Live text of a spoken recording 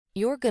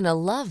You're gonna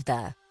love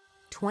the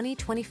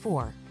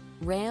 2024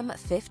 Ram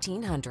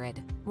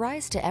 1500.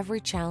 Rise to every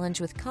challenge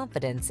with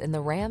confidence in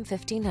the Ram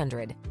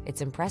 1500.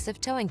 Its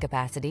impressive towing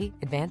capacity,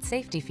 advanced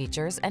safety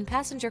features, and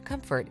passenger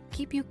comfort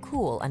keep you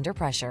cool under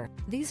pressure.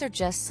 These are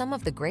just some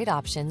of the great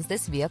options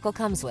this vehicle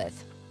comes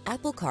with: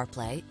 Apple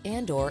CarPlay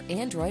and/or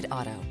Android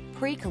Auto,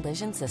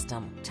 pre-collision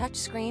system,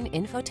 touchscreen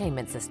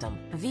infotainment system,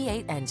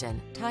 V8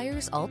 engine,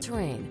 tires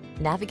all-terrain,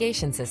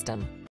 navigation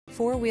system,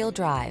 four-wheel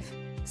drive,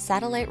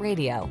 satellite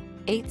radio,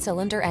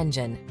 8-cylinder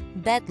engine,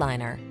 bed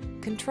liner.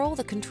 Control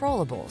the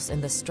controllables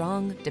in the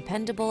strong,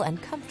 dependable,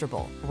 and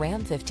comfortable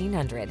Ram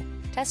 1500.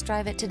 Test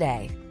drive it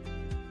today.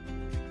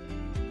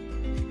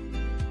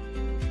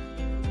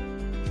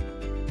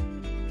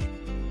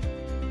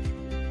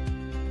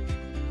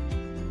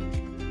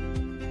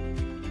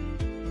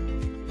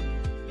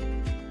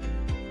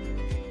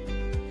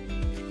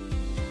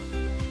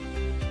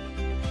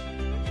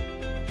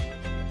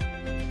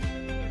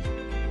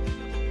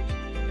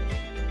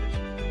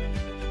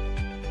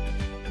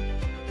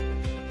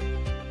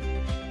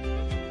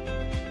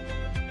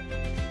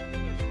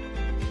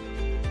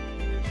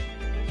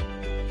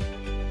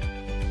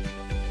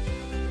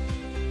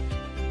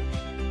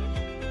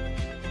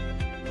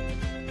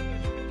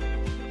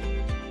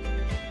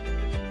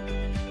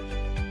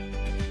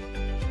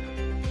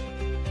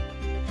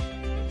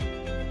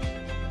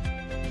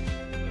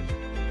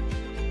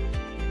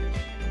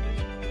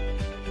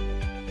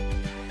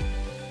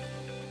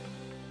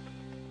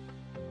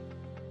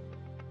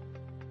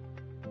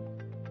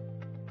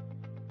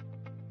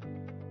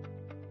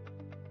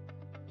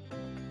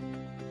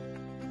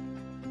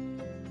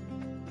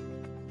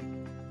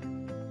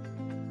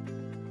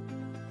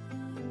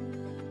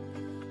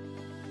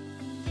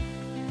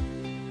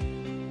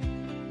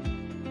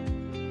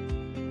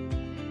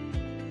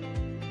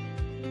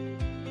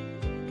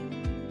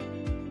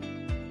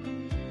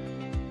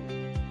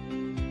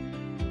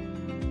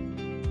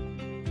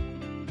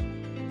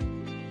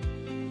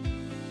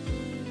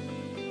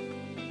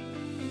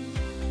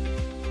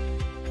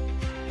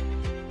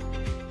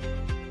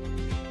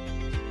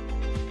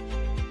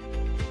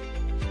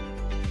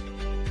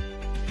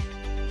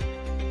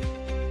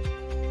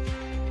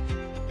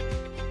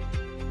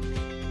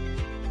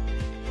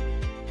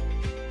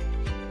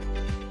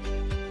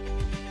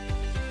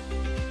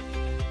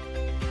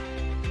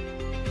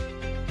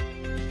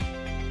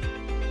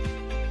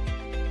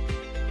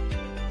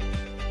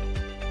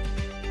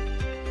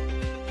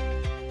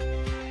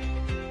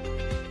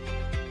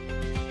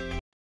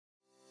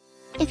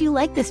 If you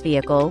like this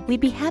vehicle, we'd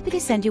be happy to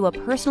send you a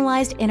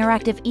personalized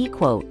interactive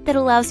e-quote that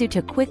allows you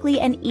to quickly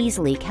and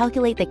easily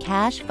calculate the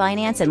cash,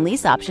 finance, and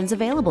lease options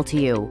available to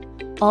you.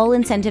 All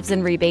incentives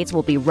and rebates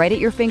will be right at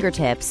your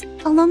fingertips,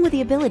 along with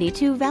the ability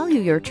to value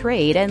your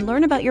trade and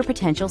learn about your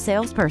potential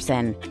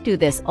salesperson. Do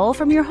this all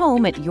from your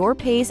home at your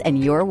pace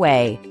and your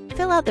way.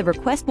 Fill out the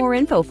Request More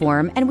Info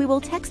form and we will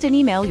text and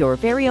email your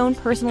very own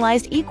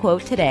personalized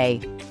e-quote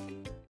today.